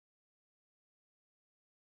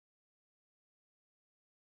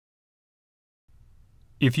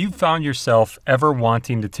If you found yourself ever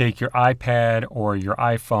wanting to take your iPad or your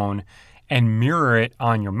iPhone and mirror it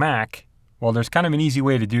on your Mac, well, there's kind of an easy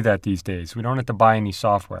way to do that these days. We don't have to buy any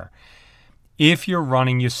software. If you're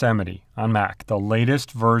running Yosemite on Mac, the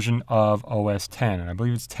latest version of OS 10, and I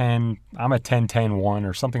believe it's 10, I'm at 10.10.1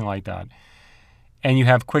 or something like that, and you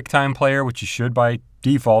have Quicktime Player, which you should by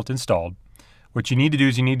default installed, what you need to do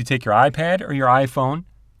is you need to take your iPad or your iPhone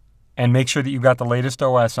and make sure that you've got the latest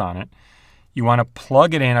OS on it. You want to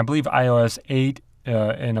plug it in. I believe iOS 8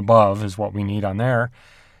 and above is what we need on there.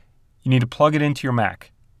 You need to plug it into your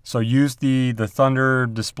Mac. So use the Thunder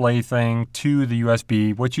display thing to the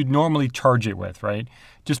USB, what you'd normally charge it with, right?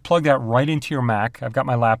 Just plug that right into your Mac. I've got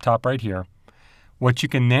my laptop right here. What you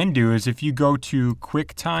can then do is if you go to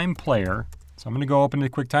QuickTime Player, so I'm going to go open the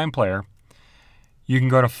QuickTime Player, you can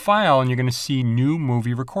go to File and you're going to see New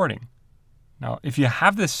Movie Recording. Now, if you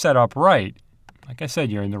have this set up right, like I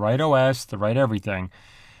said, you're in the right OS, the right everything,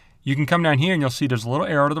 you can come down here and you'll see there's a little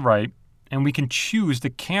arrow to the right, and we can choose the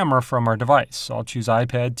camera from our device. So I'll choose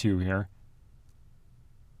iPad 2 here.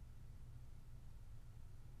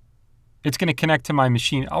 It's going to connect to my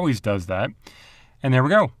machine. It always does that. And there we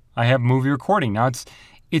go. I have movie recording. Now it's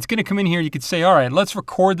going to come in here. You could say, all right, let's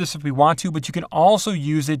record this if we want to, but you can also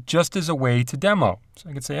use it just as a way to demo. So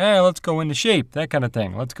I could say, hey, let's go into shape, that kind of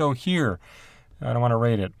thing. Let's go here. I don't want to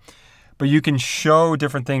rate it. But you can show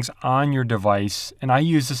different things on your device. And I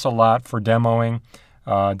use this a lot for demoing,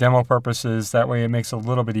 demo purposes. That way it makes it a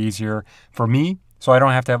little bit easier for me, so I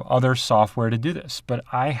don't have to have other software to do this. But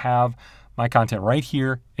I have my content right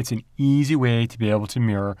here. It's an easy way to be able to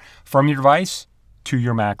mirror from your device to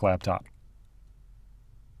your Mac laptop.